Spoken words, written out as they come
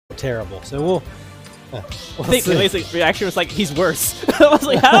terrible. So we'll I think Melee's reaction was like, he's worse. I was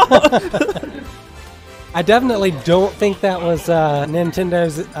like, how? I definitely don't think that was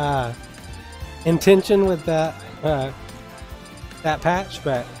Nintendo's intention with that patch,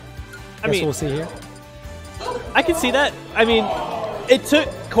 but I guess we'll see here. I can see that. I mean, it took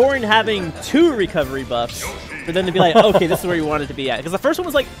Corrin having 2 recovery buffs for them to be like, okay, this is where you wanted to be at. Because the first one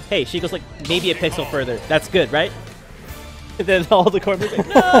was like, hey, she goes like maybe a pixel further. That's good, right? And then all the Corrin was like,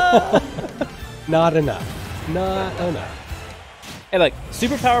 no! Not enough. Not enough. And like,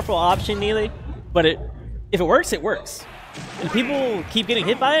 super powerful option, Neely, but if it works, it works. And people keep getting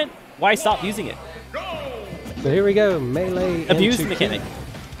hit by it, why stop using it? So here we go, melee. Abuse the mechanic.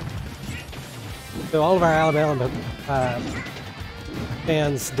 So all of our Alabama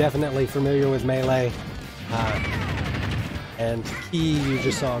fans definitely familiar with melee. And key you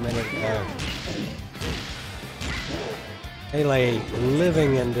just saw a minute ago. Melee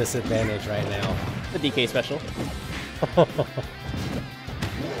living in disadvantage right now. The DK special.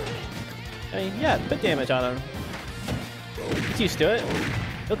 I mean, yeah, put damage on him. He's used to it.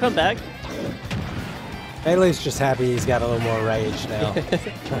 He'll come back. Melee's just happy he's got a little more rage now.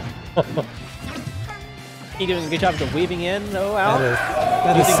 He doing a good job of weaving in, though, out.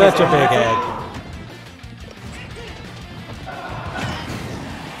 That is such a big egg.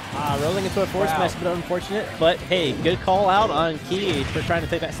 Rolling into a force smash, but unfortunate. But hey, good call out on Key for trying to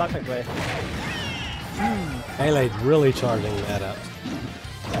take that stock away. Melee really charging that up.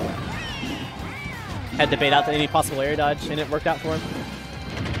 Had to bait out any possible air dodge, and it worked out for him.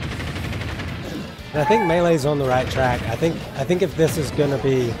 And I think Melee's on the right track. I think if this is going to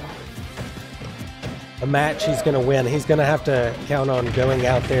be a match he's going to win, he's going to have to count on going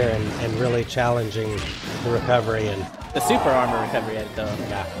out there and really challenging the recovery and the super armor recovery at though.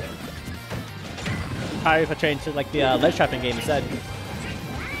 Yeah. Probably if I train to like the ledge trapping game instead.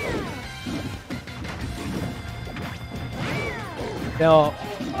 Now,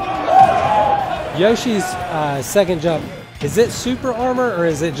 Yoshi's second jump, is it super armor or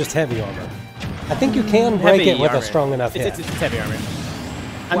is it just heavy armor? I think you can break it with a strong enough hit. It's heavy armor.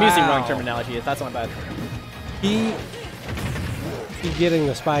 I'm using wrong terminology. That's not bad. He getting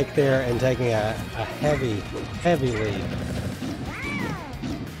the spike there and taking a heavy lead.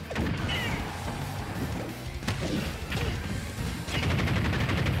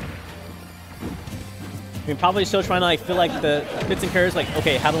 I mean, probably still trying to like feel like the bits and curves. Like,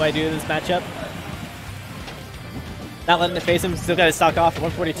 okay, how do I do this matchup? Not letting it face him. Still got to stock off at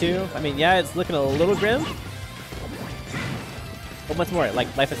 142. I mean, yeah, it's looking a little grim. But much more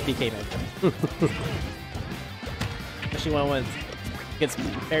like Life SPK, man. Especially one against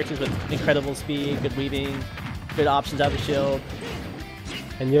characters with incredible speed, good weaving, good options out of the shield.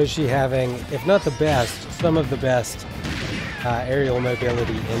 And Yoshi having, if not the best, some of the best aerial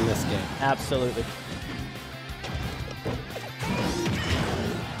mobility in this game. Absolutely.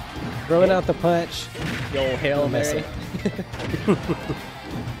 Throwing out the punch. The old Hail Mary.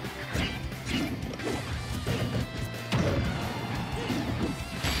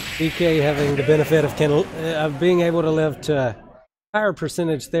 DK having the benefit of being able to live to a higher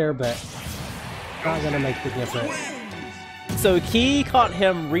percentage there, but not going to make the difference. So Key caught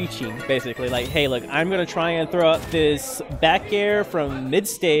him reaching, basically. Like, hey, look, I'm going to try and throw out this back air from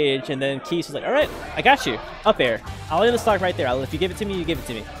mid-stage, and then Key's just like, all right, I got you. Up air. I'll end the stock right there. If you give it to me, you give it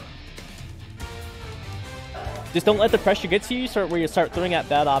to me. Just don't let the pressure get to you, where you start throwing out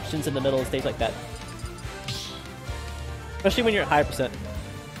bad options in the middle of the stage like that. Especially when you're at high percent.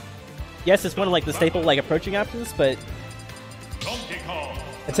 Yes, it's one of like the staple like approaching options, but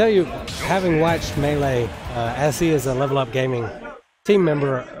I tell you, having watched Melee, as he is a Level Up Gaming team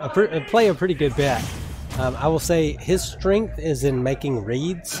member, play a pretty good bit. I will say his strength is in making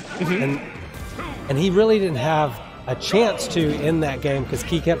reads, and he really didn't have a chance to in that game because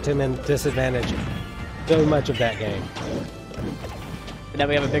Key kept him in disadvantage so much of that game. And now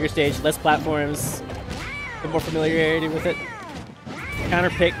we have a bigger stage, less platforms, a bit more familiarity with it.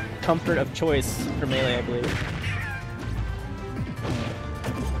 Counter pick comfort of choice for Melee, I believe.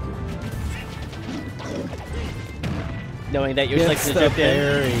 Knowing that Yoshi likes to jump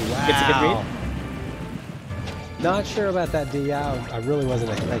in, gets a good read. Not sure about that DI. I really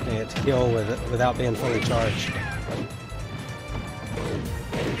wasn't expecting it to kill without being fully charged.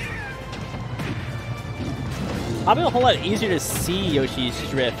 Probably a whole lot easier to see Yoshi's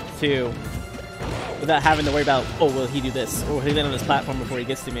drift, too. Without having to worry about, oh, will he do this? Or will he land on this platform before he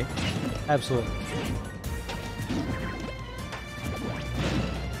gets to me? Absolutely.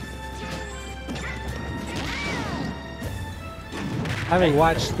 Having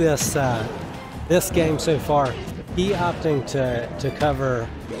watched this this game so far, he opting to cover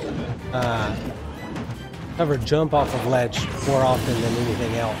cover jump off of ledge more often than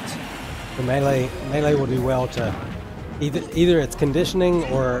anything else. The melee will do well to either it's conditioning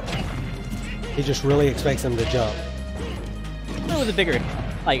or he just really expects him to jump. With the bigger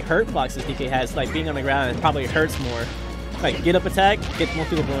like hurt boxes DK has, like being on the ground, it probably hurts more. Like get up attack gets more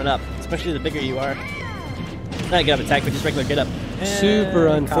people blown up, especially the bigger you are. Not get up attack, but just regular get up. Super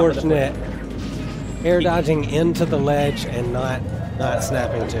unfortunate. Air dodging into the ledge and not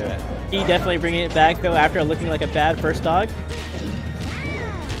snapping to it. He definitely bringing it back though after looking like a bad first dog.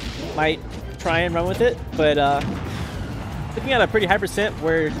 Might try and run with it, but looking at a pretty high percent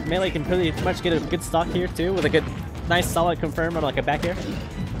where Melee can pretty much get a good stock here too with a good, nice solid confirm on like a back air.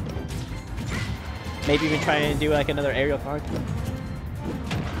 Maybe even try and do like another aerial conk.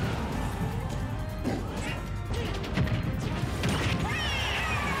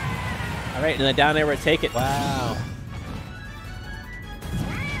 All right, and then down there where take it. Wow.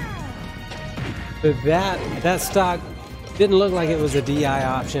 So that stock didn't look like it was a DI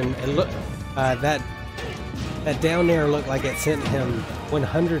option. It looked that down there looked like it sent him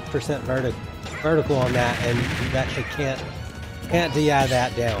 100% vertical on that, and you actually can't DI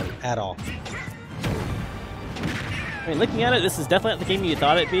that down at all. I mean, looking at it, this is definitely not the game you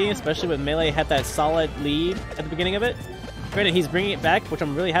thought it'd be, especially with Melee had that solid lead at the beginning of it. Granted, he's bringing it back, which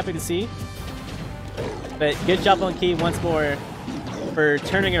I'm really happy to see. But good job on Key once more for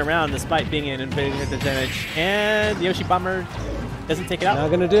turning it around despite being in a big disadvantage. And the Yoshi Bomber doesn't take it out.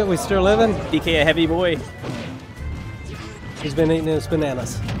 Not gonna do it. We still living. DK a heavy boy. He's been eating his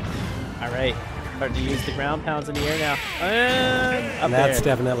bananas. All right, starting to use the ground pounds in the air now. And up that's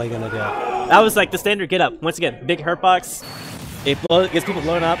there. definitely gonna do it. That was like the standard get up. Once again, big hurt box. It gets people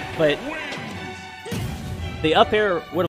blown up, but the up air would